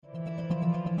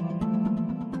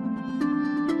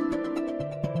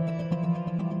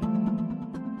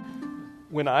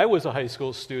when I was a high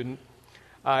school student,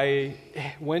 I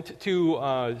went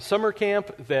to summer camp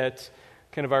that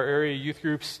kind of our area youth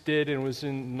groups did, and was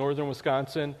in northern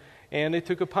Wisconsin, and they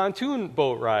took a pontoon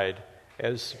boat ride,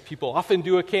 as people often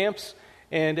do at camps.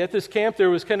 And at this camp, there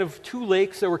was kind of two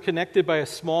lakes that were connected by a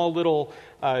small little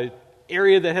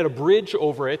area that had a bridge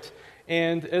over it.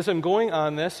 And as I'm going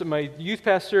on this, my youth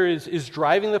pastor is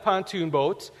driving the pontoon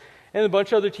boats, and a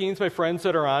bunch of other teens, my friends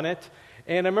that are on it.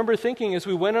 And I remember thinking, as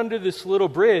we went under this little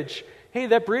bridge, hey,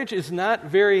 that bridge is not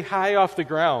very high off the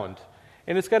ground.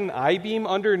 And it's got an I-beam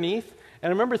underneath. And I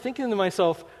remember thinking to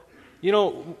myself,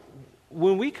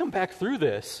 when we come back through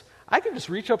this, I could just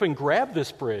reach up and grab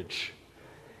this bridge.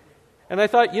 And I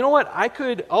thought, you know what, I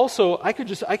could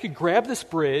grab this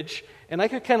bridge, and I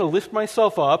could kind of lift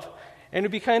myself up, and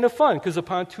it'd be kind of fun, because the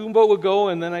pontoon boat would go,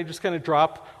 and then I just kind of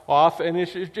drop off, and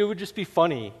it would just be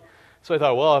funny. So I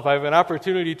thought, well, if I have an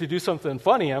opportunity to do something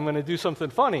funny, I'm going to do something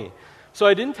funny. So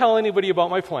I didn't tell anybody about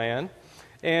my plan.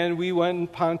 And we went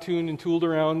and pontooned and tooled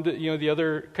around, the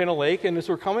other kind of lake. And as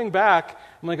we're coming back,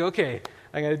 I'm like, okay,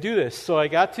 I got to do this. So I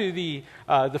got to the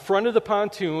front of the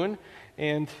pontoon,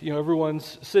 and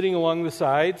everyone's sitting along the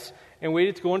sides, and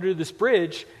waited to go under this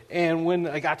bridge. And when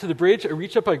I got to the bridge, I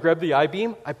reached up, I grabbed the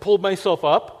I-beam, I pulled myself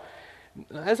up.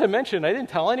 As I mentioned, I didn't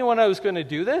tell anyone I was going to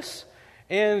do this.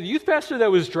 And the youth pastor that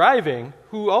was driving,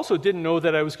 who also didn't know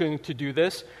that I was going to do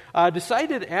this,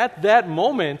 decided at that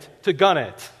moment to gun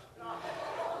it.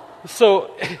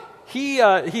 So he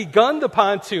gunned the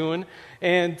pontoon,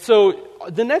 and so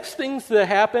the next things that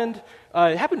happened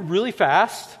really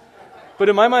fast, but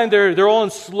in my mind they're all in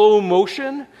slow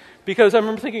motion, because I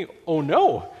remember thinking, oh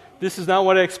no, this is not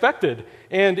what I expected.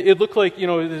 And it looked like,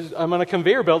 I'm on a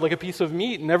conveyor belt like a piece of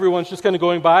meat, and everyone's just kind of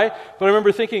going by. But I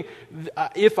remember thinking,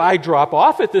 if I drop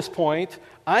off at this point,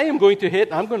 I am going to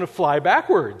hit, I'm going to fly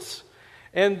backwards.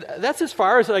 And that's as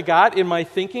far as I got in my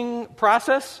thinking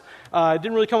process. I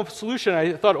didn't really come up with a solution.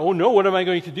 I thought, oh no, what am I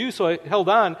going to do? So I held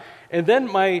on. And then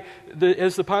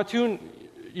as the pontoon,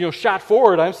 shot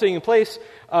forward, I'm staying in place,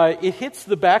 it hits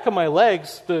the back of my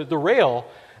legs, the rail.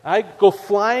 I go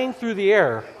flying through the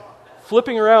air,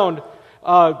 flipping around,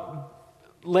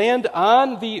 land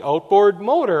on the outboard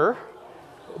motor,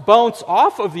 bounce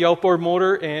off of the outboard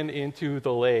motor and into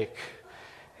the lake.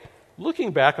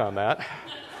 Looking back on that, I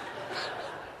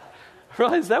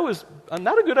realized that was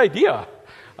not a good idea.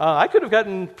 I could have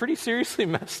gotten pretty seriously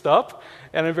messed up,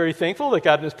 and I'm very thankful that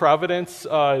God in His providence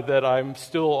that I'm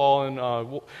still all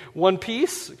in one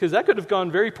piece, because that could have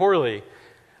gone very poorly.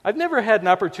 I've never had an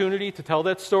opportunity to tell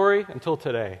that story until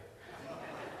today.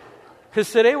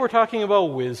 Because today we're talking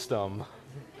about wisdom.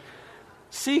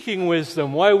 Seeking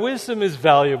wisdom, why wisdom is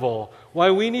valuable,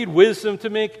 why we need wisdom to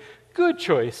make good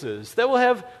choices that will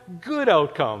have good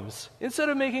outcomes, instead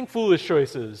of making foolish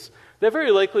choices that very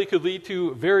likely could lead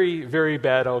to very, very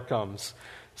bad outcomes.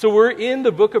 So we're in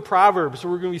the book of Proverbs.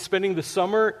 We're going to be spending the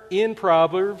summer in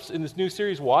Proverbs in this new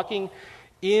series, Walking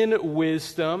in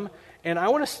Wisdom. And I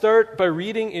want to start by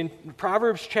reading in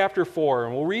Proverbs chapter 4.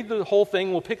 And we'll read the whole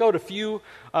thing. We'll pick out a few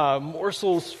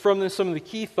morsels from this, some of the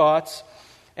key thoughts.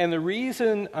 And the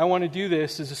reason I want to do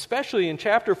this is, especially in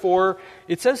chapter 4,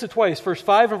 it says it twice, verse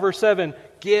 5 and verse 7,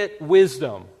 get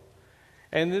wisdom.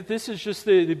 And this is just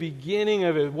the beginning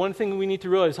of it. One thing we need to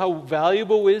realize, how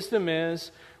valuable wisdom is.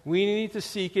 We need to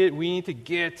seek it. We need to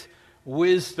get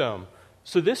wisdom.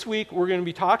 So this week we're going to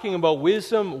be talking about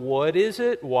wisdom. What is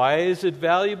it? Why is it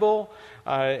valuable?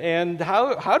 And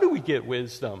how do we get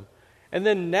wisdom? And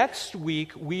then next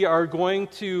week we are going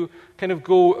to kind of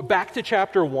go back to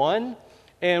chapter 1,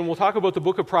 and we'll talk about the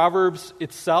book of Proverbs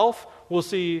itself. We'll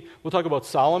talk about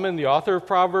Solomon, the author of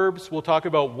Proverbs. We'll talk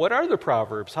about what are the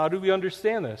Proverbs? How do we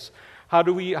understand this? How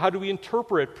do we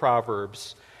interpret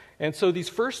Proverbs? And so these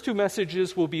first two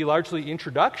messages will be largely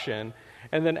introduction,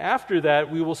 and then after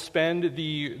that we will spend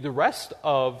the rest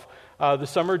of the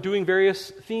summer doing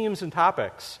various themes and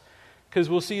topics. Because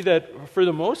we'll see that for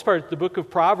the most part, the book of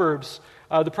Proverbs,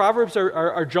 the Proverbs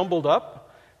are jumbled up.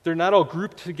 They're not all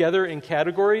grouped together in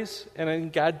categories, and I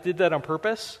think God did that on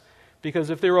purpose.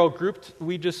 Because if they were all grouped,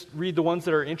 we just read the ones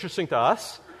that are interesting to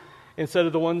us instead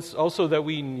of the ones also that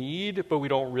we need, but we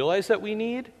don't realize that we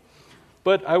need.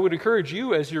 But I would encourage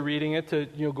you, as you're reading it, to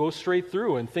go straight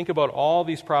through and think about all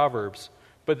these Proverbs.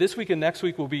 But this week and next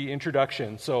week will be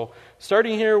introduction. So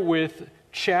starting here with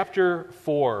chapter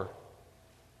 4.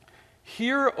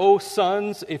 Hear, O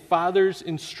sons, a father's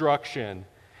instruction,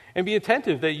 and be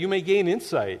attentive that you may gain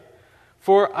insight.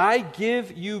 For I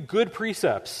give you good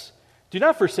precepts. Do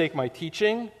not forsake my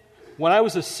teaching. When I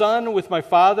was a son with my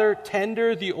father,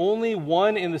 tender, the only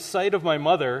one in the sight of my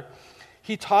mother,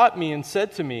 he taught me and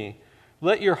said to me,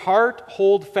 Let your heart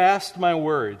hold fast my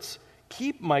words.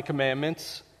 Keep my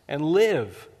commandments and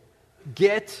live.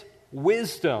 Get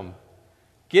wisdom.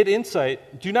 Get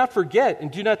insight. Do not forget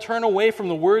and do not turn away from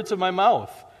the words of my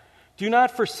mouth. Do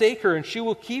not forsake her, and she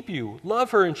will keep you.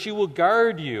 Love her, and she will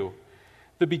guard you.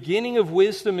 The beginning of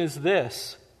wisdom is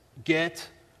this: get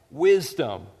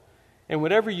wisdom. And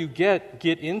whatever you get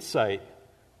insight.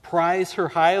 Prize her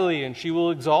highly, and she will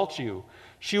exalt you.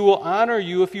 She will honor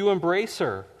you if you embrace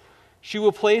her. She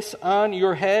will place on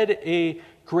your head a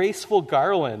graceful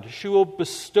garland. She will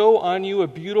bestow on you a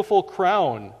beautiful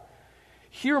crown.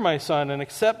 Hear, my son, and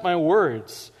accept my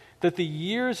words, that the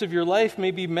years of your life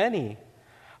may be many.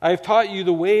 I have taught you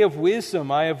the way of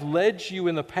wisdom. I have led you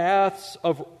in the paths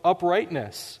of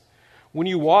uprightness. When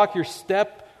you walk, your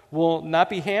step will not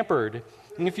be hampered.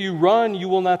 And if you run, you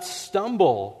will not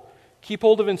stumble. Keep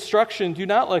hold of instruction. Do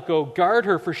not let go. Guard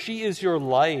her, for she is your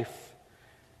life.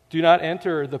 Do not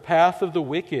enter the path of the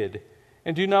wicked,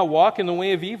 and do not walk in the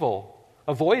way of evil.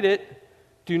 Avoid it.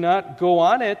 Do not go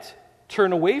on it.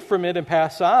 Turn away from it and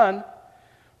pass on,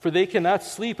 for they cannot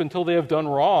sleep until they have done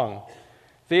wrong.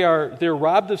 They're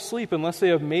robbed of sleep unless they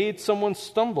have made someone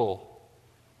stumble.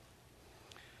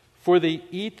 For they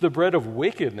eat the bread of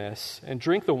wickedness and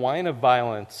drink the wine of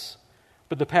violence.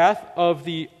 But the path of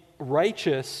the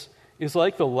righteous is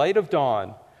like the light of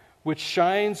dawn, which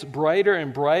shines brighter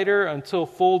and brighter until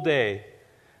full day.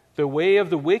 The way of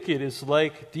the wicked is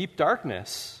like deep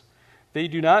darkness. They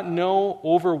do not know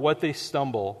over what they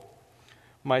stumble.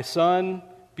 My son,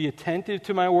 be attentive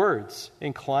to my words.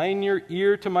 Incline your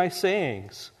ear to my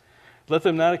sayings. Let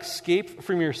them not escape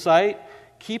from your sight.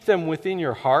 Keep them within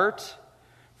your heart,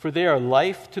 for they are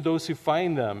life to those who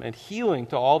find them and healing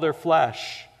to all their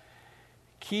flesh.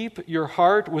 Keep your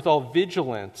heart with all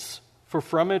vigilance, for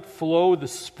from it flow the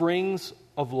springs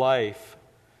of life.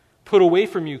 Put away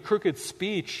from you crooked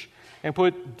speech and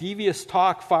put devious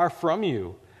talk far from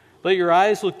you. Let your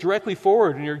eyes look directly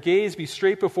forward and your gaze be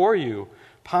straight before you.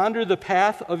 Ponder the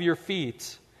path of your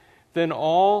feet, then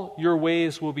all your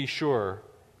ways will be sure.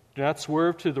 Do not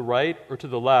swerve to the right or to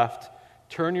the left.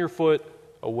 Turn your foot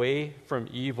away from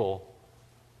evil.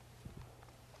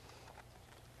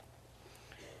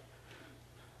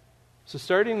 So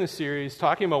starting the series,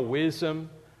 talking about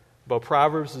wisdom, about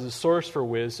Proverbs as a source for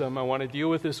wisdom, I want to deal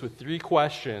with this with three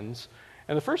questions.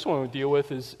 And the first one I would deal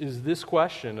with is this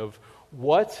question of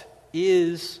what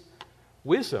is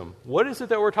wisdom? What is it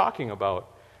that we're talking about?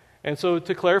 And so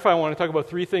to clarify, I want to talk about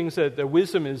three things that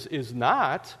wisdom is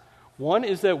not. One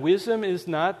is that wisdom is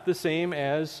not the same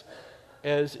as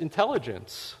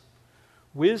intelligence.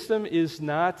 Wisdom is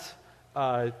not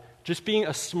just being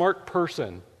a smart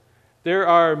person. There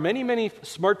are many, many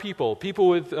smart people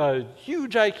with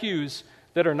huge IQs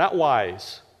that are not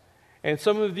wise. And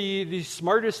some of the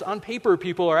smartest on paper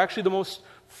people are actually the most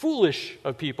foolish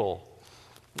of people.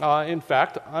 In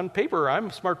fact, on paper, I'm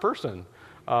a smart person.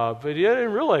 But yet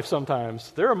in real life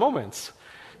sometimes, there are moments.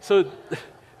 So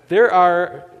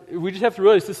we just have to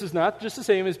realize this is not just the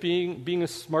same as being a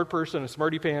smart person, a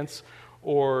smarty pants,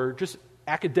 or just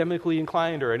academically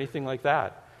inclined or anything like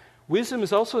that. Wisdom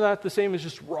is also not the same as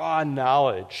just raw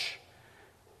knowledge.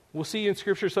 We'll see in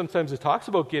Scripture sometimes it talks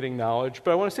about getting knowledge,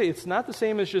 but I want to say it's not the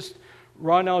same as just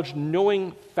raw knowledge,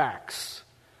 knowing facts.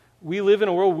 We live in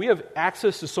a world, we have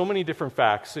access to so many different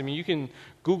facts. I mean, you can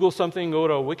Google something, go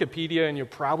to Wikipedia, and you'll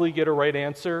probably get a right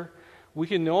answer. We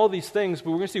can know all these things,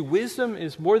 but we're going to see wisdom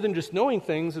is more than just knowing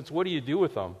things, it's what do you do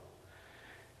with them.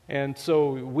 And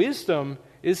so wisdom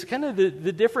is kind of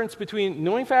the difference between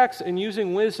knowing facts and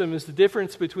using wisdom is the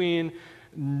difference between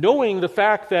knowing the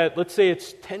fact that, let's say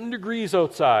it's 10 degrees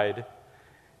outside.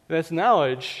 That's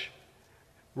knowledge,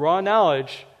 raw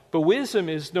knowledge, but wisdom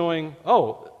is knowing,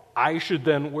 oh, I should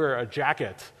then wear a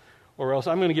jacket or else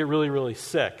I'm going to get really, really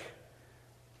sick.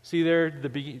 See there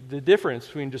the difference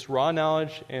between just raw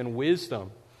knowledge and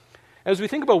wisdom. As we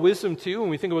think about wisdom too, when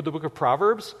we think about the book of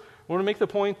Proverbs, I want to make the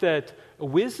point that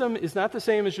wisdom is not the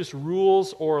same as just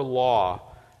rules or law.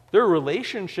 There are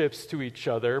relationships to each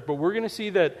other, but we're going to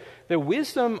see that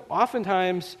wisdom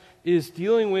oftentimes is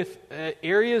dealing with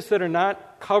areas that are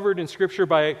not covered in Scripture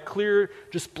by clear,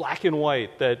 just black and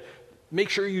white, that make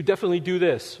sure you definitely do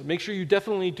this, make sure you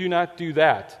definitely do not do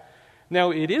that.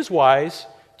 Now, it is wise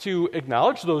to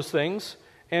acknowledge those things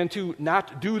and to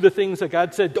not do the things that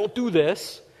God said, don't do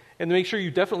this, and to make sure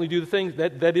you definitely do the things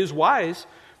that is wise.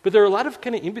 But there are a lot of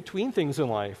kind of in-between things in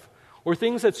life, or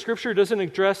things that Scripture doesn't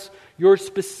address your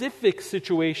specific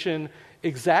situation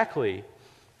exactly.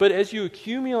 But as you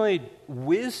accumulate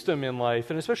wisdom in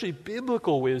life, and especially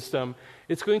biblical wisdom,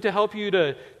 it's going to help you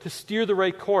to steer the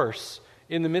right course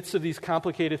in the midst of these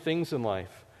complicated things in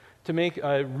life. to make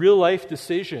real-life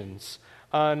decisions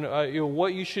on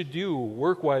what you should do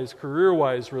work-wise,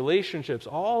 career-wise, relationships,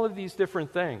 all of these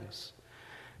different things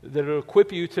that will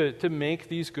equip you to make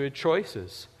these good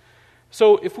choices.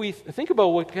 So if we think about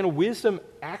what kind of wisdom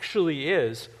actually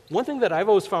is, one thing that I've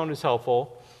always found is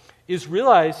helpful is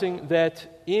realizing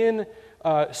that in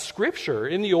Scripture,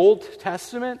 in the Old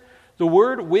Testament, the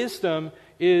word wisdom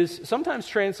is sometimes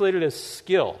translated as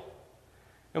skill.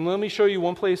 And let me show you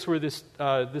one place where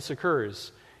this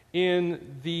occurs.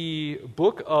 In the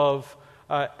book of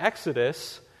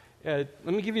Exodus, let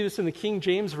me give you this in the King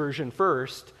James Version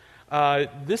first.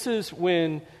 This is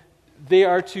when they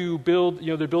are to build,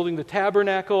 they're building the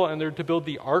tabernacle and they're to build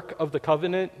the Ark of the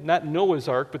Covenant, not Noah's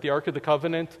Ark, but the Ark of the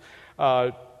Covenant.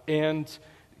 And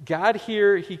God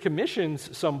here, he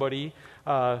commissions somebody,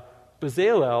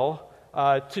 Bezalel,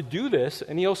 to do this,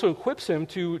 and he also equips him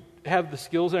to have the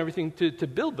skills and everything to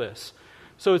build this.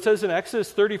 So it says in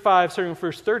Exodus 35, starting with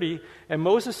verse 30, "And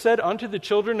Moses said unto the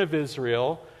children of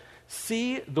Israel,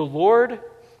 See, the Lord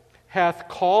hath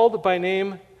called by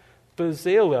name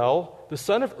Bezalel, the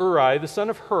son of Uri, the son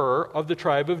of Hur, of the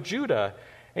tribe of Judah.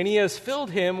 And he has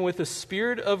filled him with the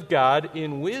Spirit of God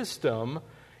in wisdom,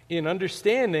 in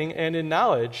understanding, and in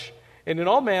knowledge, and in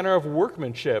all manner of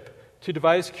workmanship, to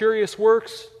devise curious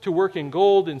works, to work in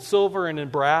gold, and silver, and in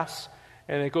brass."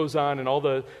 And it goes on, and all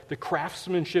the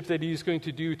craftsmanship that he's going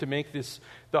to do to make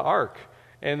the ark.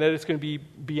 And that it's going to be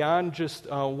beyond just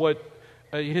what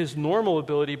his normal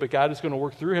ability, but God is going to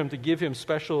work through him to give him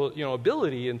special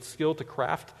ability and skill to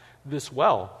craft this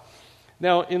well.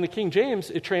 Now, in the King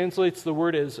James, it translates the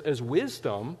word as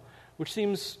wisdom, which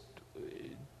seems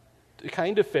it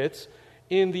kind of fits.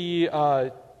 In the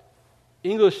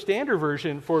English Standard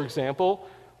Version, for example,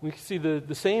 we see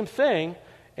the same thing,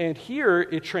 and here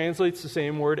it translates the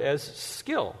same word as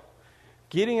skill,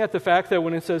 getting at the fact that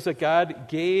when it says that God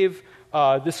gave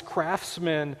this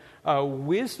craftsman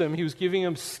wisdom, he was giving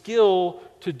him skill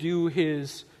to do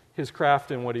his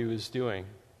craft and what he was doing.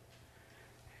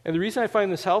 And the reason I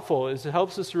find this helpful is it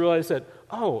helps us realize that,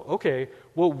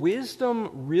 what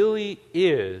wisdom really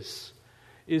is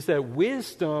that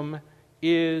wisdom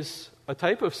is a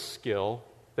type of skill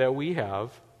that we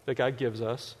have, that God gives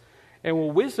us. And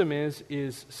what wisdom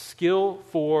is skill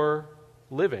for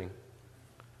living.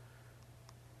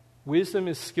 Wisdom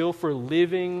is skill for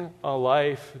living a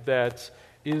life that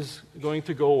is going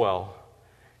to go well,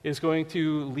 is going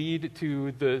to lead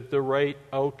to the right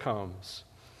outcomes.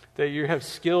 That you have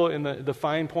skill in the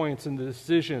fine points and the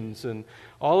decisions and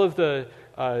all of the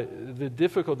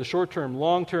difficult, the short-term,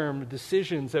 long-term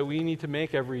decisions that we need to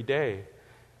make every day.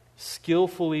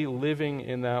 Skillfully living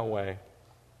in that way.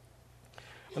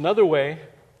 Another way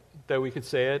that we could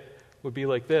say it would be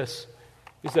like this,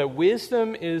 is that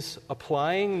wisdom is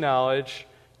applying knowledge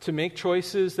to make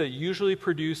choices that usually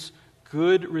produce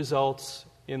good results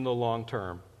in the long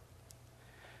term.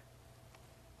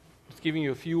 Just giving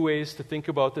you a few ways to think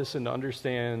about this and to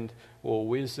understand what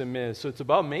wisdom is. So it's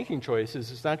about making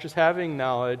choices. It's not just having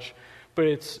knowledge, but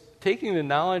it's taking the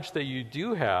knowledge that you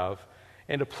do have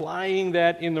and applying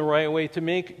that in the right way to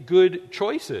make good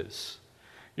choices.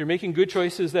 You're making good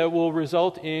choices that will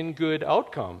result in good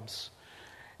outcomes.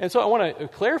 And so I want to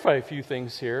clarify a few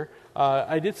things here.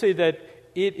 I did say that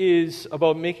it is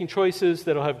about making choices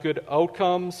that will have good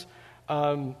outcomes.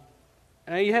 And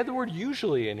you had the word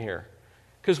usually in here.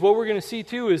 Because what we're going to see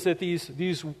too is that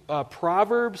these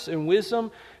proverbs and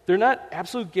wisdom, they're not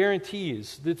absolute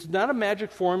guarantees. It's not a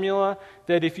magic formula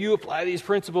that if you apply these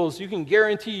principles, you can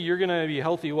guarantee you're going to be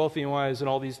healthy, wealthy, and wise and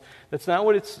all these. That's not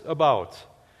what it's about.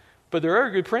 But there are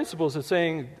good principles that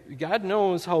saying God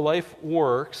knows how life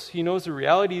works. He knows the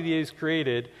reality that He has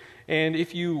created. And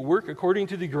if you work according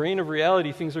to the grain of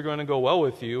reality, things are going to go well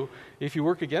with you. If you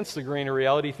work against the grain of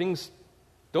reality, things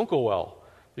don't go well.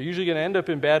 They're usually going to end up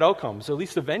in bad outcomes, at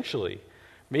least eventually.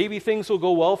 Maybe things will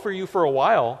go well for you for a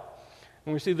while.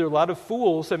 And we see there are a lot of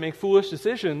fools that make foolish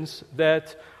decisions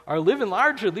that are living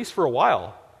large, at least for a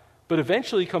while. But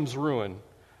eventually comes ruin.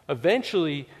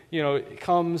 Eventually,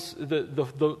 comes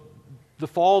the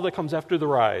fall that comes after the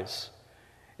rise.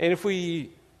 And if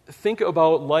we think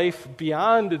about life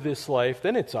beyond this life,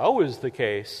 then it's always the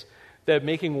case that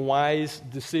making wise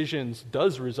decisions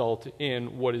does result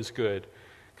in what is good.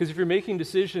 Because if you're making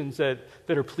decisions that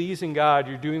are pleasing God,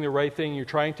 you're doing the right thing, you're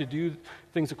trying to do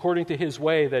things according to His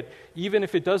way, that even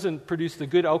if it doesn't produce the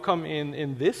good outcome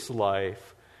in this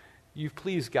life, you've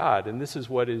pleased God, and this is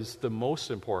what is the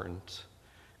most important.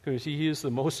 Because He is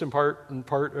the most important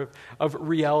part of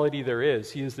reality there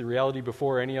is. He is the reality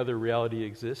before any other reality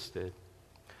existed.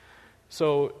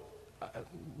 So,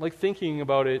 like thinking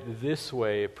about it this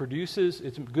way,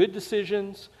 it's good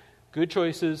decisions Good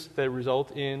choices that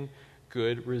result in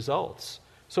good results.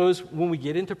 So when we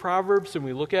get into Proverbs and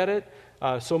we look at it,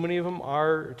 so many of them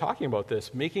are talking about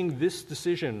this. Making this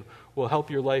decision will help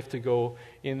your life to go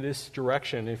in this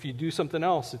direction. If you do something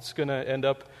else, it's going to end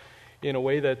up in a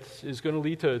way that is going to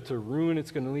lead to ruin.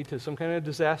 It's going to lead to some kind of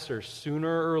disaster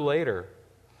sooner or later.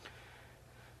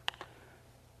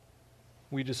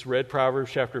 We just read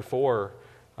Proverbs chapter 4,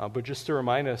 but just to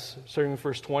remind us, starting with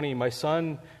verse 20, "My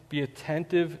son, be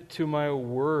attentive to my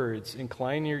words.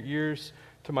 Incline your ears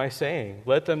to my saying.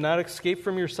 Let them not escape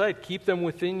from your sight. Keep them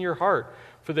within your heart,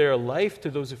 for they are life to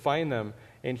those who find them,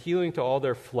 and healing to all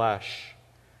their flesh."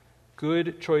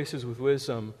 Good choices with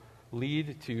wisdom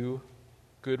lead to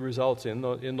good results in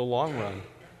the long run.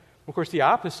 Of course, the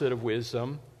opposite of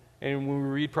wisdom, and when we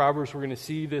read Proverbs, we're going to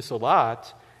see this a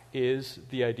lot, is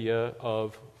the idea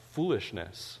of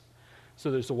foolishness. So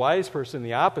there's the wise person,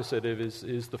 the opposite of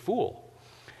is the fool.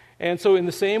 And so in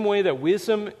the same way that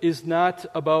wisdom is not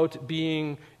about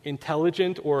being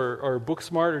intelligent or book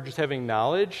smart or just having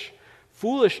knowledge,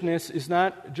 foolishness is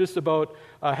not just about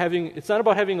it's not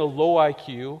about having a low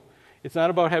IQ. It's not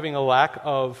about having a lack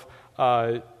of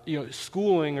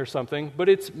schooling or something, but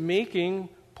it's making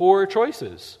poor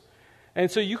choices. And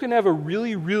so you can have a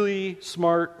really, really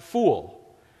smart fool.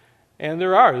 And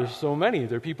there's so many.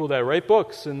 There are people that write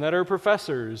books and that are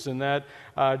professors and that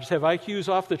just have IQs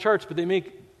off the charts, but they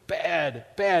make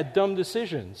bad, dumb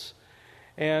decisions,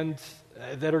 and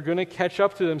that are going to catch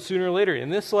up to them sooner or later in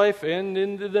this life and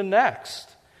into the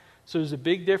next. So there's a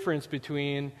big difference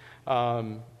between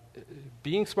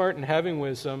being smart and having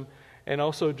wisdom, and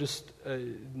also just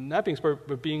not being smart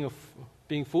but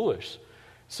being foolish.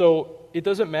 So it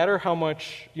doesn't matter how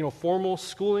much formal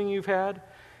schooling you've had.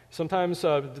 Sometimes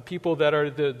the people that are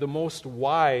the most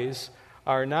wise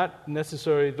are not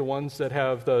necessarily the ones that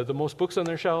have the most books on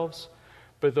their shelves,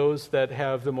 but those that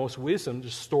have the most wisdom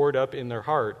just stored up in their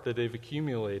heart that they've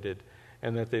accumulated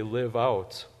and that they live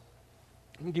out.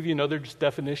 I'm going to give you another just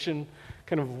definition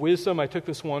kind of wisdom. I took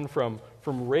this one from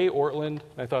Ray Ortland.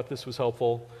 I thought this was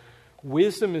helpful.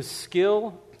 Wisdom is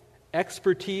skill,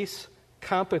 expertise,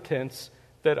 competence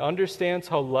that understands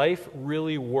how life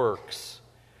really works,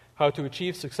 how to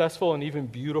achieve successful and even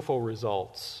beautiful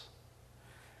results.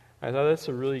 I thought that's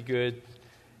a really good,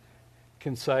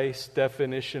 concise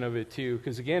definition of it too,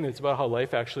 because again, it's about how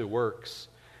life actually works.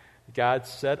 God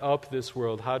set up this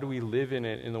world. How do we live in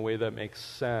it in a way that makes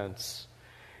sense?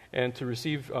 And to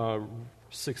receive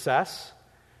success.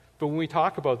 But when we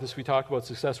talk about this, we talk about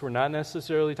success. We're not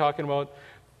necessarily talking about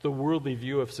the worldly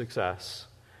view of success.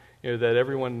 That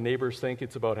everyone, neighbors think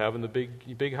it's about having the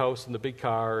big house and the big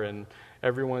car, and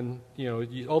everyone,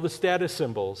 all the status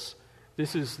symbols.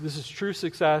 This is true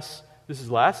success. This is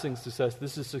lasting success.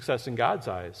 This is success in God's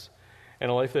eyes,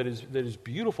 and a life that is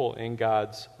beautiful in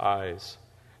God's eyes.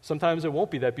 Sometimes it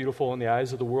won't be that beautiful in the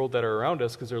eyes of the world that are around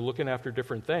us because they're looking after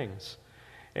different things,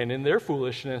 and in their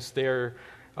foolishness, they're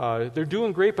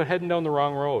doing great but heading down the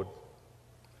wrong road.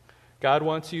 God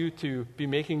wants you to be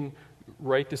making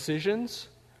right decisions,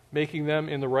 making them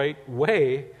in the right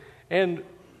way, and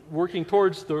working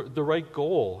towards the right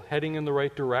goal, heading in the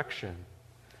right direction.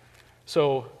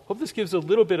 So, hope this gives a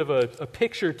little bit of a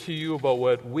picture to you about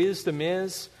what wisdom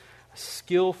is, a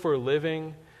skill for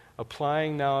living,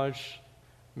 applying knowledge,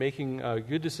 making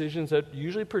good decisions that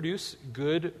usually produce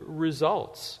good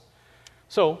results.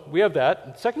 So, we have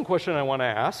that. The second question I want to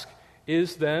ask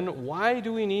is then, why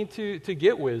do we need to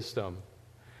get wisdom?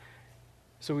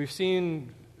 So, we've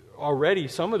seen already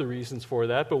some of the reasons for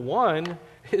that, but one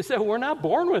is that we're not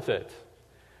born with it.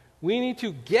 We need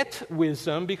to get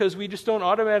wisdom because we just don't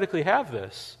automatically have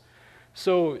this.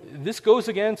 So this goes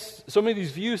against so many of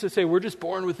these views that say we're just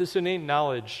born with this innate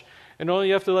knowledge, and all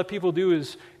you have to let people do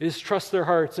is trust their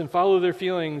hearts and follow their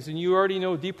feelings, and you already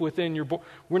know deep within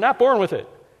we're not born with it.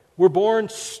 We're born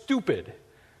stupid,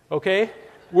 okay?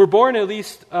 We're born, at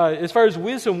least as far as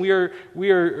wisdom, we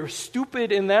are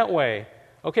stupid in that way,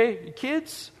 okay?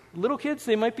 Little kids,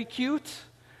 they might be cute,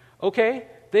 okay?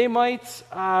 They might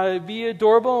be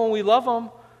adorable and we love them,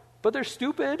 but they're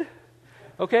stupid,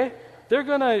 okay? They're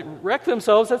going to wreck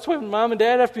themselves. That's why mom and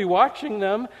dad have to be watching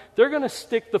them. They're going to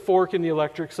stick the fork in the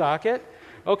electric socket,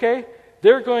 okay?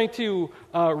 They're going to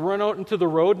run out into the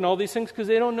road and all these things because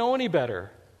they don't know any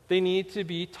better. They need to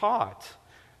be taught.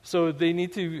 So they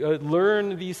need to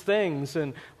learn these things,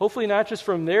 and hopefully not just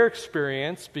from their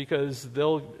experience because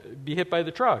they'll be hit by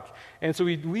the truck. And so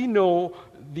we know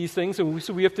these things, and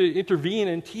so we have to intervene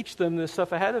and teach them this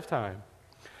stuff ahead of time.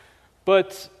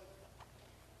 But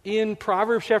in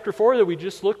Proverbs chapter 4 that we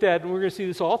just looked at, and we're going to see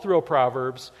this all throughout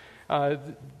Proverbs,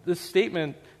 this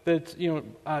statement that,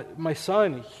 my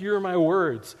son, hear my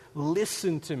words,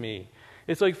 listen to me.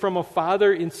 It's like from a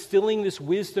father instilling this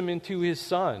wisdom into his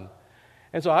son.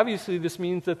 And so obviously this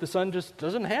means that the son just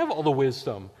doesn't have all the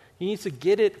wisdom. He needs to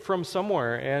get it from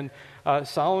somewhere. And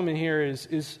Solomon here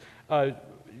is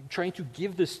trying to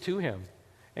give this to him.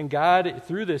 And God,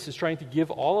 through this, is trying to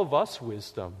give all of us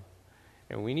wisdom.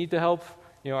 And we need to help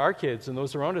our kids and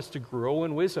those around us to grow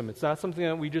in wisdom. It's not something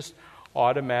that we just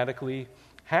automatically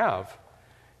have.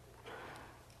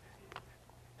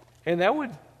 And that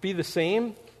would be the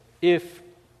same if,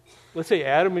 let's say,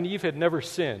 Adam and Eve had never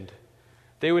sinned.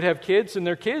 They would have kids, and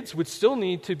their kids would still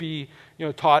need to be,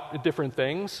 taught different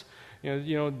things.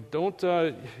 Don't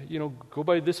go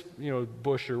by this,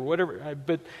 bush or whatever.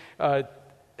 But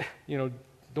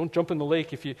don't jump in the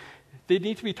lake if you. They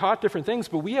need to be taught different things.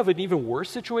 But we have an even worse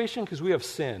situation because we have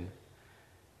sin,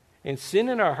 and sin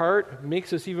in our heart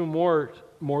makes us even more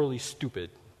morally stupid.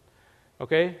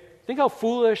 Okay, think how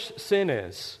foolish sin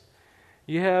is.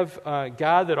 You have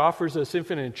God that offers us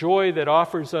infinite joy, that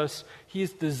offers us,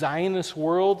 He's designed this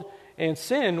world, and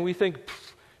sin, we think,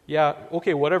 yeah,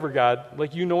 okay, whatever, God,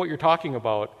 like you know what you're talking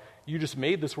about. You just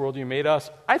made this world, you made us.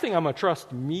 I think I'm going to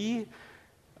trust me.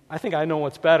 I think I know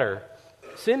what's better.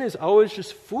 Sin is always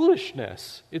just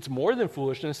foolishness. It's more than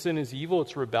foolishness. Sin is evil,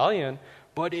 it's rebellion,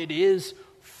 but it is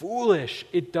foolish.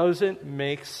 It doesn't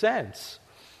make sense.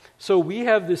 So we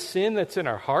have this sin that's in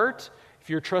our heart. If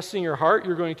you're trusting your heart,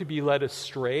 you're going to be led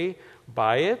astray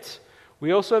by it.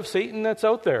 We also have Satan that's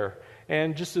out there.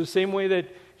 And just the same way that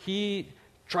he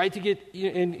tried to get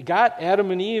and got Adam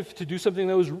and Eve to do something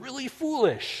that was really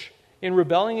foolish in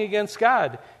rebelling against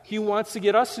God, he wants to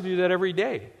get us to do that every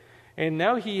day. And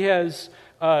now he has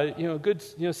good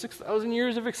 6,000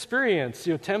 years of experience,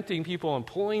 tempting people and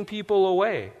pulling people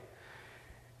away.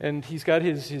 And he's got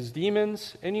his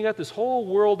demons, and you got this whole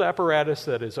world apparatus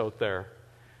that is out there,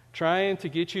 trying to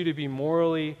get you to be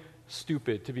morally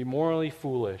stupid, to be morally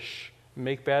foolish,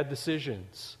 make bad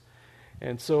decisions.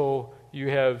 And so you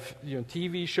have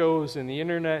TV shows and the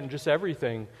internet and just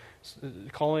everything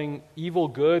calling evil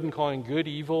good and calling good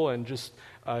evil and just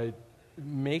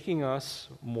making us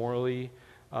morally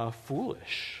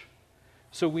foolish.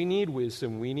 So we need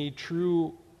wisdom. We need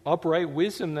true, upright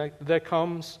wisdom that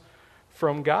comes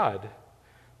from God.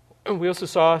 We also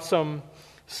saw some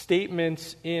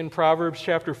statements in Proverbs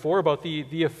chapter 4 about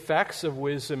the effects of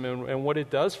wisdom and what it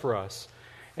does for us.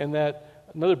 And that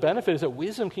another benefit is that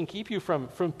wisdom can keep you from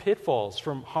pitfalls,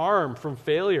 from harm, from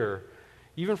failure,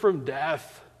 even from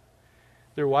death.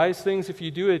 They're wise things. If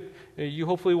you do it, you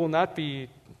hopefully will not be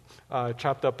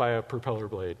chopped up by a propeller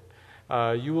blade.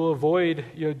 You will avoid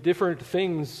different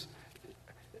things.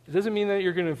 It doesn't mean that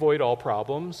you're going to avoid all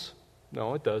problems.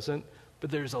 No, it doesn't. But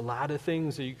there's a lot of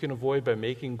things that you can avoid by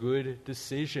making good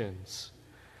decisions.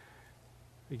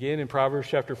 Again, in Proverbs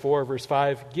chapter 4, verse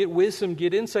 5, get wisdom,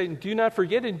 get insight, and do not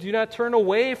forget it. Do not turn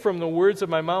away from the words of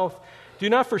my mouth. Do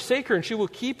not forsake her, and she will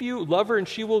keep you. Love her, and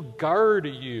she will guard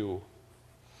you.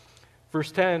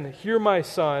 Verse 10, hear my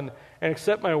son, and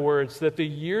accept my words, that the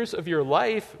years of your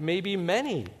life may be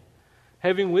many.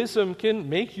 Having wisdom can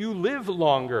make you live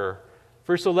longer.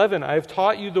 Verse 11, I have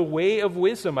taught you the way of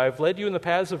wisdom. I have led you in the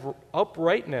paths of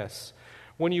uprightness.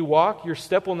 When you walk, your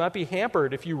step will not be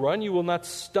hampered. If you run, you will not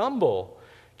stumble.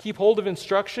 Keep hold of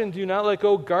instruction. Do not let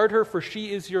go. Guard her, for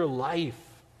she is your life.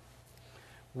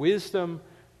 Wisdom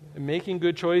and making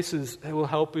good choices will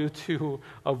help you to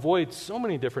avoid so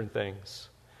many different things.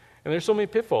 And there's so many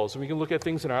pitfalls. We can look at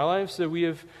things in our lives that we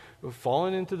have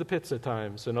fallen into the pits at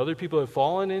times, and other people have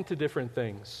fallen into different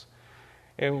things.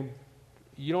 And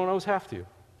you don't always have to.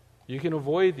 You can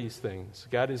avoid these things.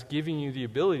 God is giving you the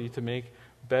ability to make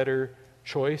better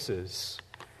choices.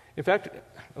 In fact,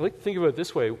 I like to think about it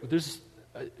this way.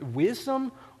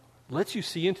 Wisdom lets you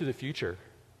see into the future.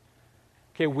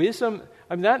 Okay, wisdom,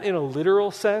 I'm not in a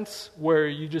literal sense where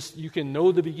you can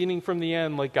know the beginning from the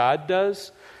end like God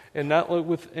does, and not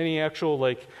with any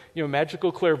actual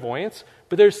magical clairvoyance,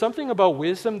 but there's something about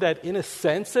wisdom that, in a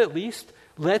sense at least,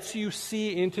 lets you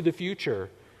see into the future.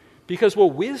 Because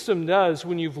what wisdom does,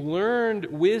 when you've learned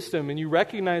wisdom and you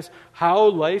recognize how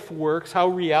life works, how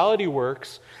reality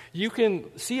works, you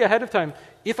can see ahead of time,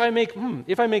 if I make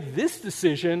this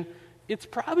decision, it's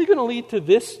probably going to lead to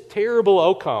this terrible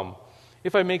outcome.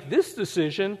 If I make this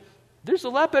decision, there's a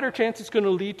lot better chance it's going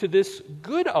to lead to this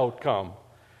good outcome.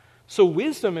 So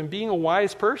wisdom and being a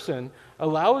wise person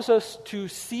allows us to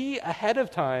see ahead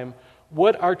of time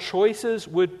what our choices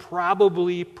would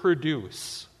probably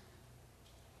produce.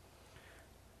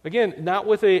 Again, not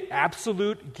with an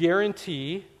absolute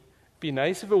guarantee. Be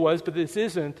nice if it was, but this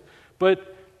isn't.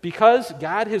 But because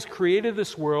God has created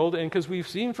this world and because we've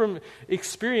seen from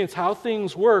experience how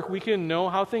things work, we can know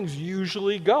how things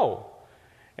usually go.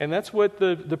 And that's what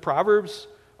the Proverbs,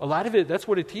 a lot of it, that's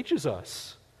what it teaches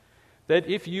us. That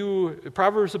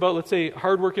Proverbs about, let's say,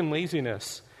 hard work and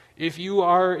laziness. If you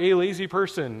are a lazy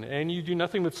person and you do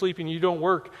nothing but sleep and you don't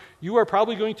work, you are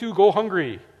probably going to go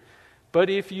hungry. But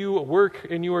if you work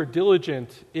and you are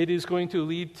diligent, it is going to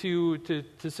lead to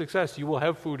success. You will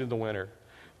have food in the winter.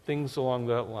 Things along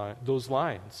those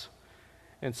lines.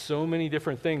 And so many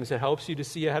different things. It helps you to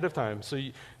see ahead of time. So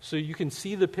you can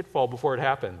see the pitfall before it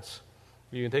happens.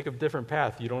 You can take a different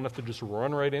path. You don't have to just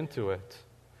run right into it.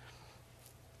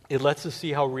 It lets us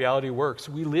see how reality works.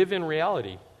 We live in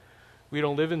reality. We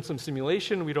don't live in some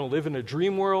simulation. We don't live in a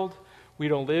dream world. We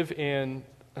don't live in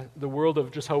the world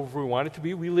of just however we want it to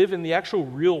be. We live in the actual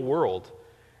real world.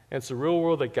 And it's the real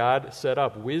world that God set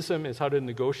up. Wisdom is how to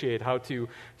negotiate, how to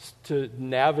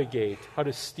navigate, how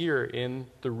to steer in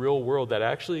the real world that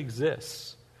actually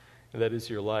exists. And that is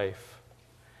your life.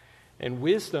 And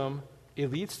wisdom,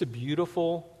 it leads to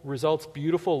beautiful results,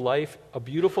 beautiful life, a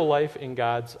beautiful life in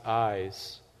God's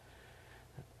eyes.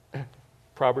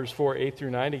 Proverbs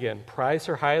 4:8-9 again. Prize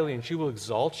her highly, and she will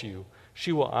exalt you.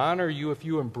 She will honor you if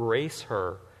you embrace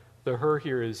her. The her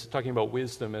here is talking about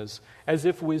wisdom as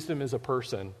if wisdom is a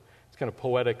person. It's kind of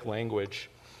poetic language.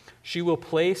 She will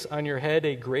place on your head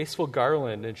a graceful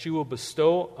garland, and she will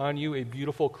bestow on you a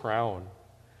beautiful crown.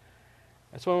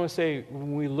 That's what I want to say.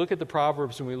 When we look at the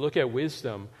Proverbs, when we look at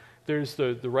wisdom, there's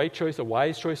the right choice, the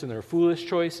wise choice, and there are foolish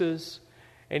choices.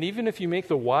 And even if you make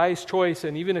the wise choice,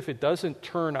 and even if it doesn't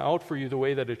turn out for you the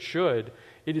way that it should,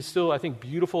 it is still, I think,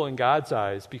 beautiful in God's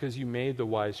eyes because you made the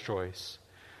wise choice.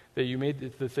 That you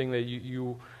made the thing that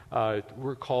you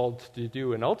were called to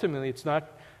do. And ultimately, it's not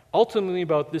ultimately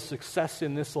about this success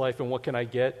in this life and what can I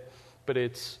get, but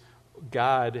it's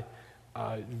God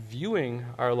viewing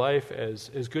our life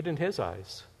as good in His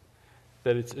eyes.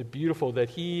 That it's beautiful, that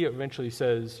He eventually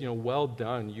says, well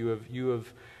done, you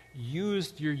have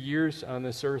used your years on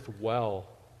this earth well.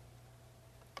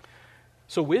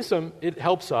 So wisdom, it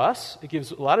helps us. It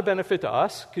gives a lot of benefit to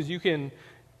us because you can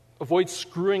avoid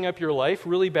screwing up your life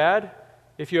really bad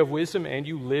if you have wisdom and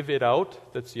you live it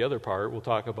out. That's the other part. We'll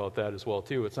talk about that as well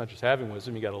too. It's not just having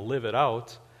wisdom, you got to live it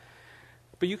out.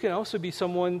 But you can also be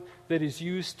someone that is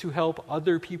used to help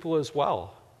other people as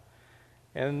well.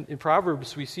 And in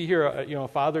Proverbs, we see here, a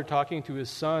father talking to his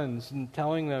sons and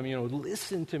telling them,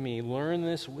 listen to me, learn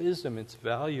this wisdom, it's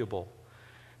valuable.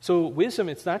 So wisdom,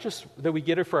 it's not just that we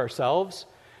get it for ourselves,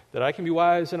 that I can be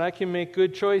wise and I can make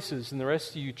good choices, and the rest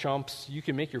of you chumps, you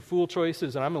can make your fool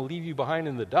choices, and I'm going to leave you behind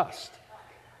in the dust.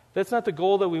 That's not the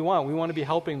goal that we want. We want to be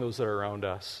helping those that are around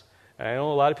us. And I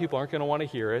know a lot of people aren't going to want to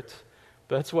hear it,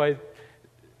 but that's why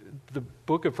the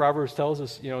book of Proverbs tells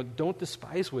us, don't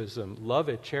despise wisdom. Love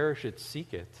it, cherish it,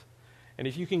 seek it. And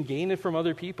if you can gain it from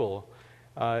other people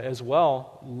as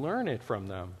well, learn it from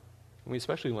them. And we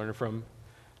especially learn it from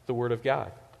the Word of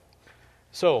God.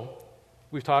 So,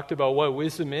 we've talked about what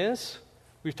wisdom is.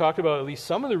 We've talked about at least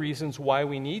some of the reasons why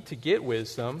we need to get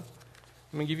wisdom.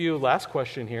 I'm going to give you a last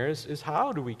question here, is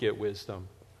how do we get wisdom?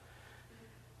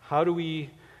 How do we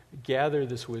gather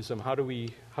this wisdom? How do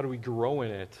we grow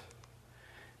in it?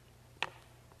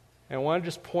 And I want to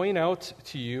just point out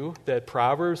to you that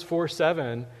Proverbs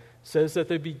 4:7 says that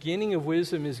the beginning of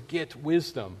wisdom is get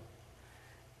wisdom.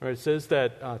 Right, it says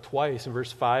that twice in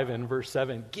verse 5 and verse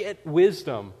 7. Get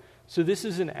wisdom. So this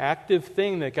is an active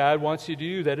thing that God wants you to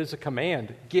do. That is a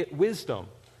command. Get wisdom.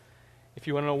 If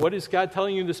you want to know what is God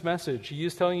telling you in this message, He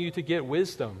is telling you to get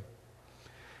wisdom.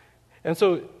 And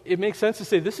so it makes sense to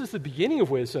say this is the beginning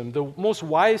of wisdom. The most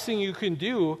wise thing you can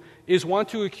do is want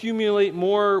to accumulate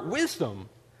more wisdom.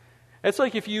 It's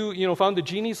like if you found the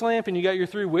genie's lamp and you got your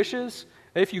 3 wishes.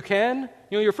 If you can,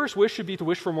 your first wish should be to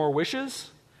wish for more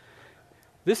wishes.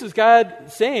 This is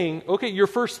God saying, okay, your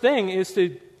first thing is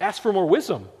to ask for more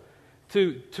wisdom,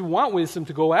 to want wisdom,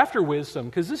 to go after wisdom,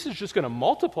 because this is just going to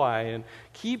multiply and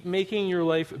keep making your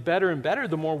life better and better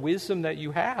the more wisdom that you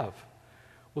have.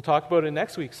 We'll talk about it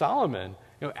next week. Solomon,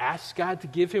 asked God to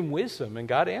give him wisdom, and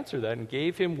God answered that and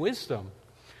gave him wisdom.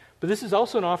 But this is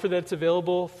also an offer that's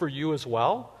available for you as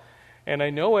well. And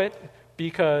I know it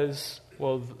because,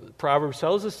 Proverbs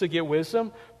tells us to get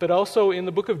wisdom, but also in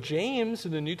the book of James,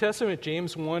 in the New Testament,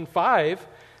 James 1:5,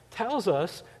 tells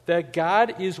us that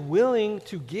God is willing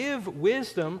to give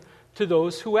wisdom to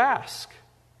those who ask.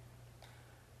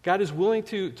 God is willing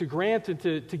to grant and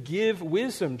to give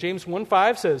wisdom. James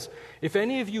 1:5 says, if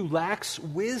any of you lacks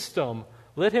wisdom,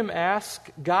 let him ask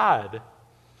God,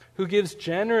 who gives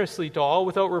generously to all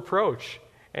without reproach,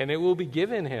 and it will be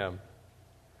given him.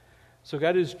 So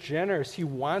God is generous. He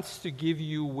wants to give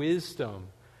you wisdom.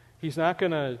 He's not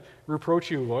going to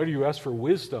reproach you, why do you ask for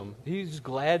wisdom? He's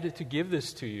glad to give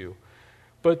this to you.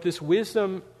 But this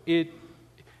wisdom,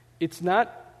 it's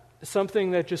not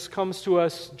something that just comes to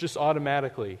us just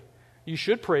automatically. You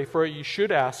should pray for it. You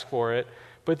should ask for it.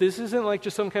 But this isn't like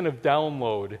just some kind of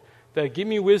download that give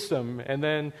me wisdom, and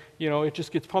then, it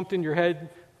just gets pumped in your head.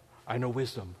 I know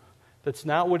wisdom. That's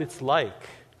not what it's like.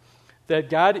 That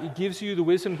God gives you the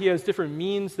wisdom. He has different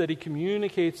means that He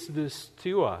communicates this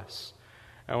to us.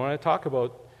 I want to talk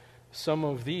about some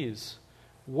of these.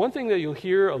 One thing that you'll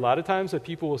hear a lot of times that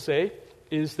people will say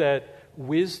is that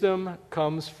wisdom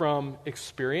comes from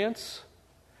experience.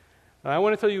 And I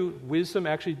want to tell you, wisdom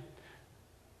actually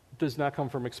does not come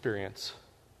from experience.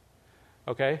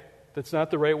 Okay? That's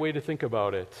not the right way to think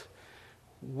about it.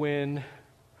 When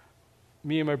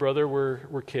me and my brother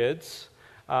were kids,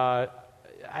 I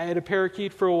had a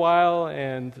parakeet for a while,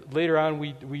 and later on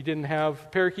we didn't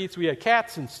have parakeets, we had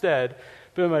cats instead.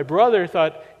 But my brother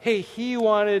thought, hey, he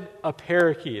wanted a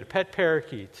parakeet, a pet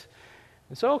parakeet.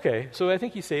 And so, okay, so I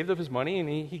think he saved up his money, and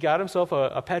he got himself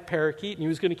a pet parakeet, and he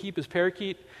was going to keep his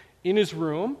parakeet in his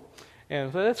room. And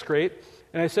I thought, that's great.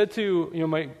 And I said to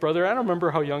my brother, I don't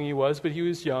remember how young he was, but he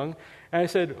was young. And I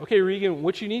said, okay, Regan,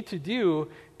 what you need to do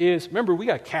is, remember, we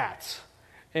got cats.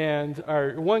 And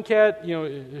our one cat,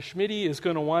 Schmitty, is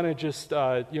going to want to just,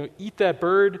 eat that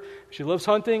bird. She loves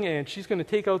hunting, and she's going to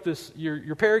take out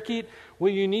your parakeet.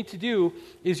 What you need to do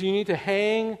is you need to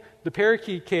hang the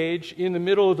parakeet cage in the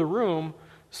middle of the room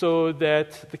so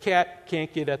that the cat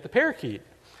can't get at the parakeet.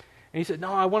 And he said,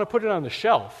 no, I want to put it on the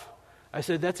shelf. I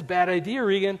said, that's a bad idea,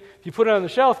 Regan. If you put it on the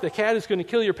shelf, the cat is going to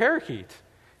kill your parakeet.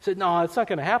 He said, no, it's not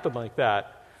going to happen like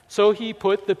that. So he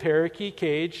put the parakeet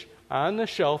cage on the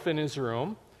shelf in his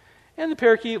room, and the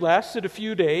parakeet lasted a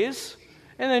few days,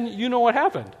 and then you know what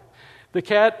happened. The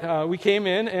cat, we came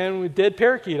in, and with dead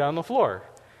parakeet on the floor.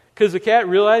 Because the cat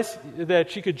realized that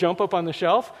she could jump up on the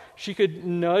shelf, she could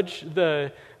nudge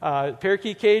the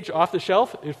parakeet cage off the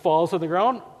shelf, it falls on the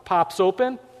ground, pops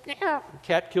open, the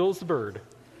cat kills the bird.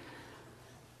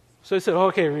 So I said,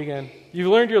 okay, Regan, you've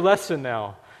learned your lesson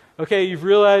now. Okay, you've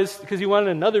realized, because he wanted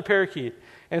another parakeet.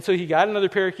 And so he got another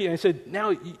parakeet, and I said,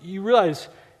 now you realize,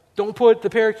 don't put the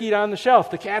parakeet on the shelf.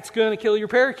 The cat's going to kill your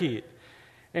parakeet.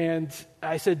 And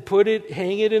I said,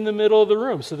 hang it in the middle of the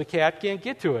room so the cat can't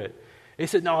get to it. He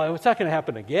said, no, it's not going to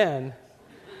happen again.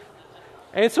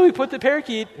 And so he put the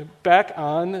parakeet back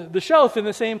on the shelf in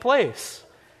the same place.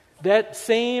 That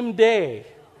same day.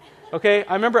 Okay,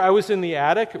 I remember I was in the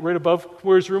attic right above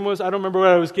where his room was. I don't remember what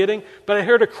I was getting, but I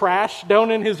heard a crash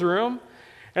down in his room,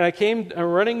 and I came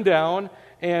running down,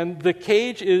 and the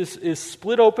cage is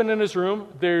split open in his room.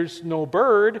 There's no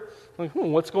bird. I'm like,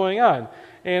 what's going on?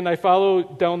 And I follow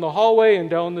down the hallway and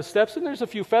down the steps, and there's a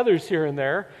few feathers here and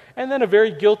there, and then a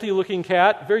very guilty-looking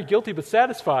cat, very guilty but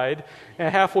satisfied,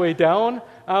 and halfway down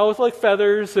with like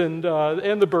feathers and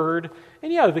the bird.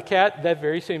 And yeah, the cat that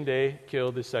very same day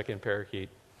killed his second parakeet.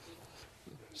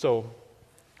 So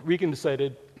Regan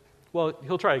decided, well,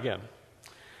 he'll try again.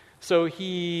 So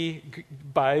he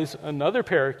buys another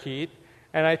parakeet,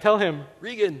 and I tell him,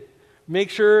 Regan, make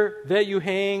sure that you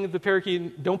hang the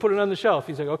parakeet, don't put it on the shelf.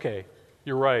 He's like, okay,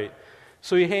 you're right.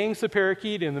 So he hangs the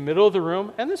parakeet in the middle of the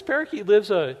room, and this parakeet lives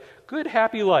a good,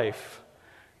 happy life.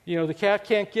 The cat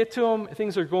can't get to him,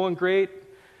 things are going great.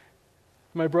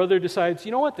 My brother decides,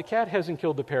 you know what, the cat hasn't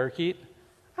killed the parakeet.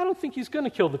 I don't think he's going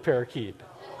to kill the parakeet.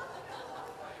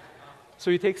 So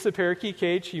he takes the parakeet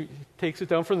cage, he takes it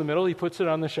down from the middle, he puts it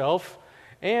on the shelf,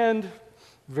 and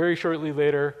very shortly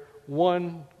later,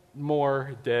 one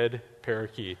more dead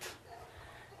parakeet.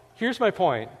 Here's my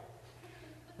point.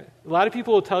 A lot of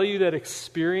people will tell you that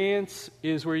experience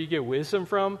is where you get wisdom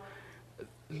from.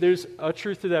 There's a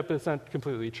truth to that, but it's not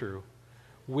completely true.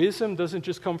 Wisdom doesn't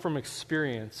just come from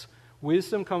experience.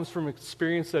 Wisdom comes from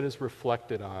experience that is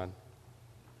reflected on.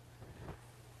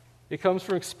 It comes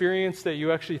from experience that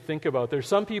you actually think about. There's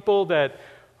some people that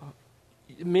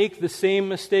make the same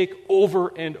mistake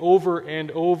over and over and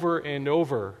over and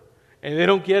over, and they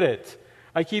don't get it.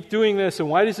 I keep doing this, and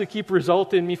why does it keep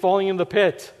resulting in me falling in the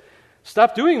pit?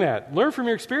 Stop doing that. Learn from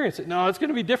your experience. No, it's going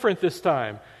to be different this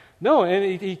time. No,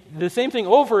 and the same thing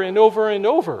over and over and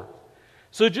over.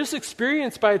 So just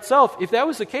experience by itself, if that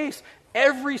was the case,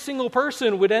 every single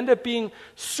person would end up being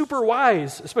super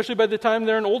wise, especially by the time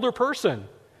they're an older person.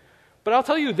 But I'll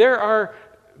tell you, there are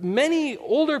many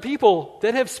older people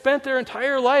that have spent their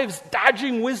entire lives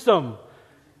dodging wisdom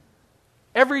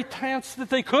every chance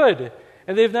that they could,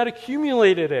 and they've not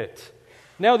accumulated it.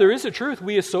 Now, there is a truth.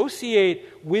 We associate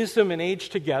wisdom and age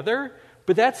together,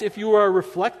 But that's if you are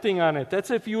reflecting on it.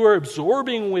 That's if you are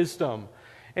absorbing wisdom.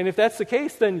 And if that's the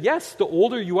case, then yes, the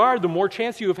older you are, the more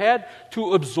chance you have had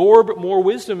to absorb more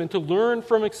wisdom and to learn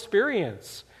from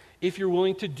experience, if you're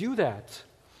willing to do that.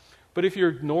 But if you're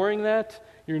ignoring that,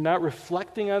 you're not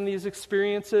reflecting on these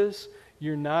experiences,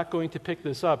 you're not going to pick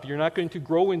this up. You're not going to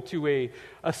grow into a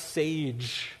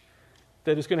sage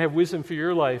that is going to have wisdom for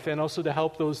your life and also to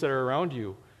help those that are around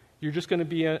you. You're just going to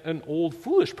be an old,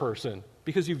 foolish person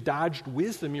because you've dodged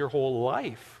wisdom your whole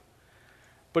life.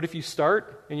 But if you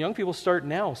start, and young people start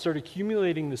now, start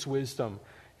accumulating this wisdom,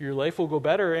 your life will go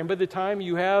better. And by the time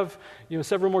you have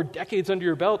several more decades under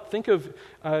your belt, think of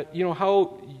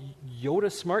how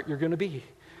Yoda smart you're going to be,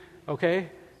 okay?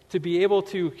 To be able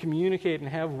to communicate and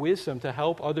have wisdom to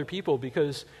help other people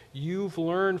because you've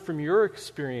learned from your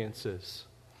experiences.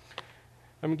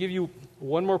 I'm going to give you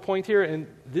one more point here, and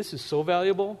this is so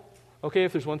valuable. Okay,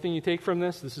 if there's one thing you take from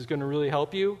this is going to really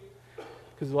help you.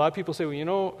 Because a lot of people say,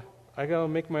 well, I got to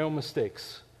make my own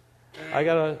mistakes. I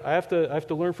have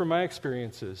to learn from my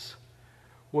experiences.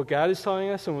 What God is telling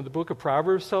us and what the book of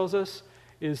Proverbs tells us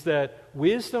is that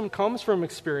wisdom comes from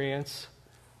experience,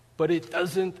 but it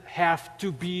doesn't have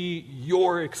to be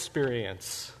your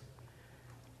experience.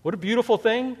 What a beautiful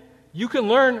thing. You can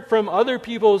learn from other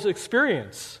people's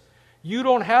experience. You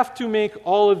don't have to make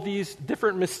all of these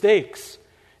different mistakes.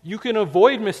 You can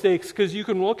avoid mistakes because you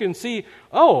can look and see,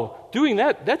 doing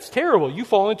that's terrible. You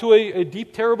fall into a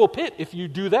deep, terrible pit if you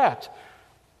do that.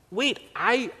 Wait,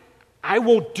 I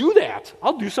won't do that.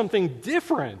 I'll do something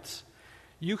different.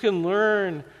 You can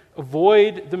learn,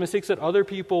 avoid the mistakes that other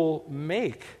people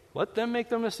make. Let them make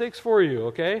the mistakes for you,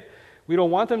 okay? We don't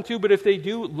want them to, but if they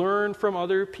do, learn from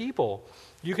other people.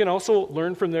 You can also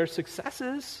learn from their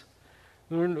successes.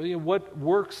 Learn what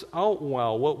works out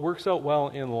well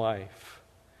in life.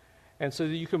 And so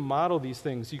that you can model these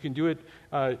things. You can do it,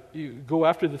 you go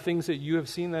after the things that you have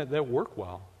seen that work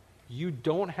well. You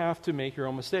don't have to make your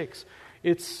own mistakes.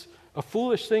 It's a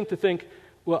foolish thing to think,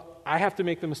 I have to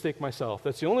make the mistake myself.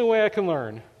 That's the only way I can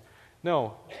learn.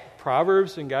 No,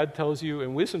 Proverbs and God tells you,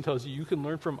 and wisdom tells you, you can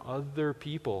learn from other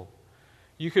people.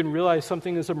 You can realize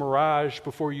something is a mirage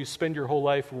before you spend your whole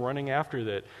life running after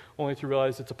it, only to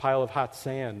realize it's a pile of hot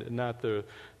sand and not the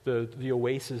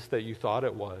oasis that you thought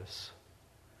it was.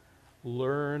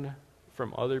 Learn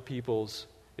from other people's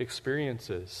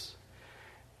experiences.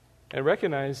 And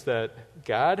recognize that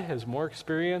God has more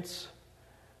experience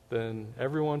than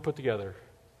everyone put together.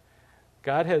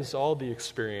 God has all the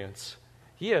experience.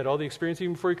 He had all the experience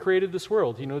even before he created this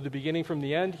world. He knows the beginning from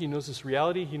the end. He knows this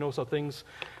reality. He knows how things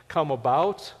come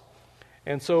about.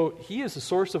 And so he is the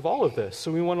source of all of this.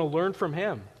 So we want to learn from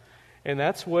him. And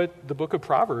that's what the book of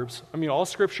Proverbs, all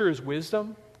scripture is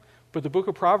wisdom, but the book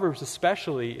of Proverbs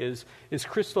especially is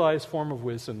crystallized form of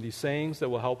wisdom, these sayings that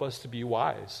will help us to be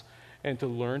wise and to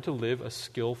learn to live a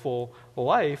skillful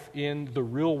life in the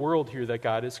real world here that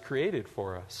God has created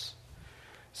for us.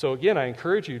 So again, I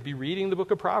encourage you to be reading the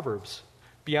book of Proverbs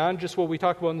beyond just what we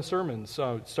talked about in the sermons.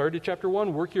 Start at chapter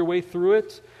 1, work your way through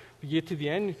it. You get to the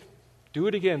end, do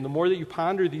it again. The more that you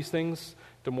ponder these things,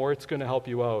 the more it's going to help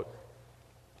you out.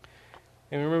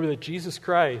 And remember that Jesus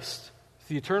Christ,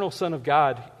 the eternal Son of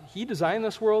God, he designed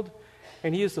this world,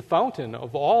 and he is the fountain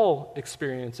of all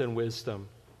experience and wisdom.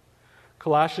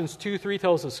 Colossians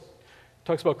 2:3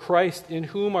 talks about Christ, in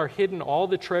whom are hidden all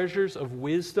the treasures of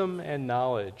wisdom and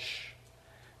knowledge.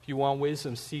 If you want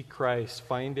wisdom, seek Christ.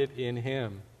 Find it in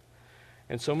him.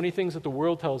 And so many things that the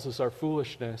world tells us are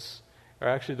foolishness are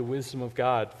actually the wisdom of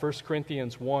God. 1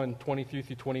 Corinthians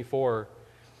 1:23-24.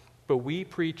 But we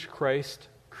preach Christ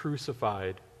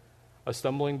crucified, a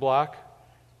stumbling block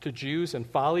to Jews and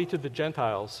folly to the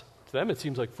Gentiles. To them it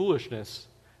seems like foolishness.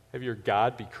 Have your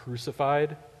God be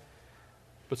crucified?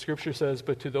 But Scripture says,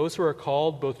 but to those who are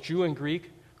called, both Jew and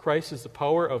Greek, Christ is the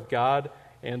power of God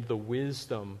and the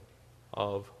wisdom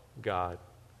of God.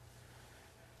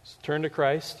 So turn to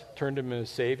Christ, turn to him as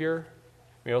Savior.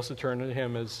 We also turn to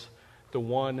him as the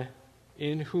one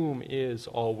in whom is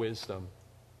all wisdom.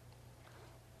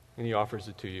 And he offers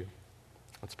it to you.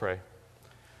 Let's pray.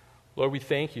 Lord, we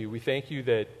thank you. We thank you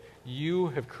that you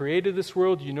have created this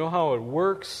world. You know how it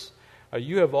works.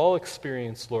 You have all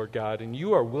experience, Lord God, and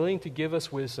you are willing to give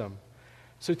us wisdom.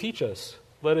 So teach us.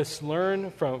 Let us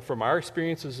learn from our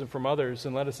experiences and from others,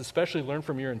 and let us especially learn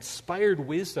from your inspired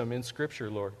wisdom in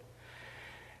Scripture, Lord.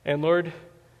 And Lord,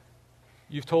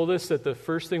 you've told us that the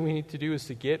first thing we need to do is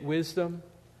to get wisdom,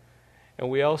 and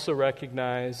we also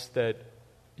recognize that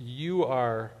you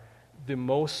are the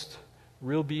most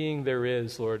real being there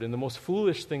is, Lord, and the most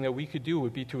foolish thing that we could do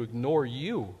would be to ignore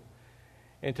you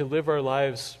and to live our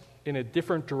lives in a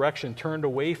different direction, turned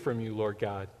away from you, Lord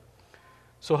God.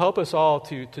 So help us all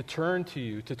to turn to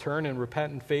you, to turn in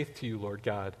repentant faith to you, Lord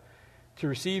God, to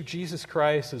receive Jesus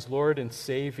Christ as Lord and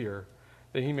Savior,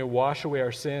 that he may wash away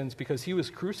our sins because he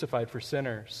was crucified for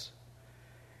sinners.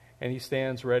 And he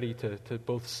stands ready to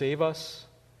both save us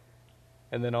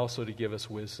and then also to give us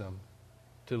wisdom,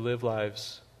 to live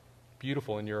lives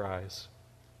beautiful in your eyes.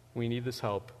 We need this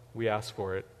help. We ask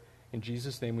for it. In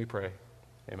Jesus' name we pray.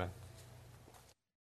 Amen.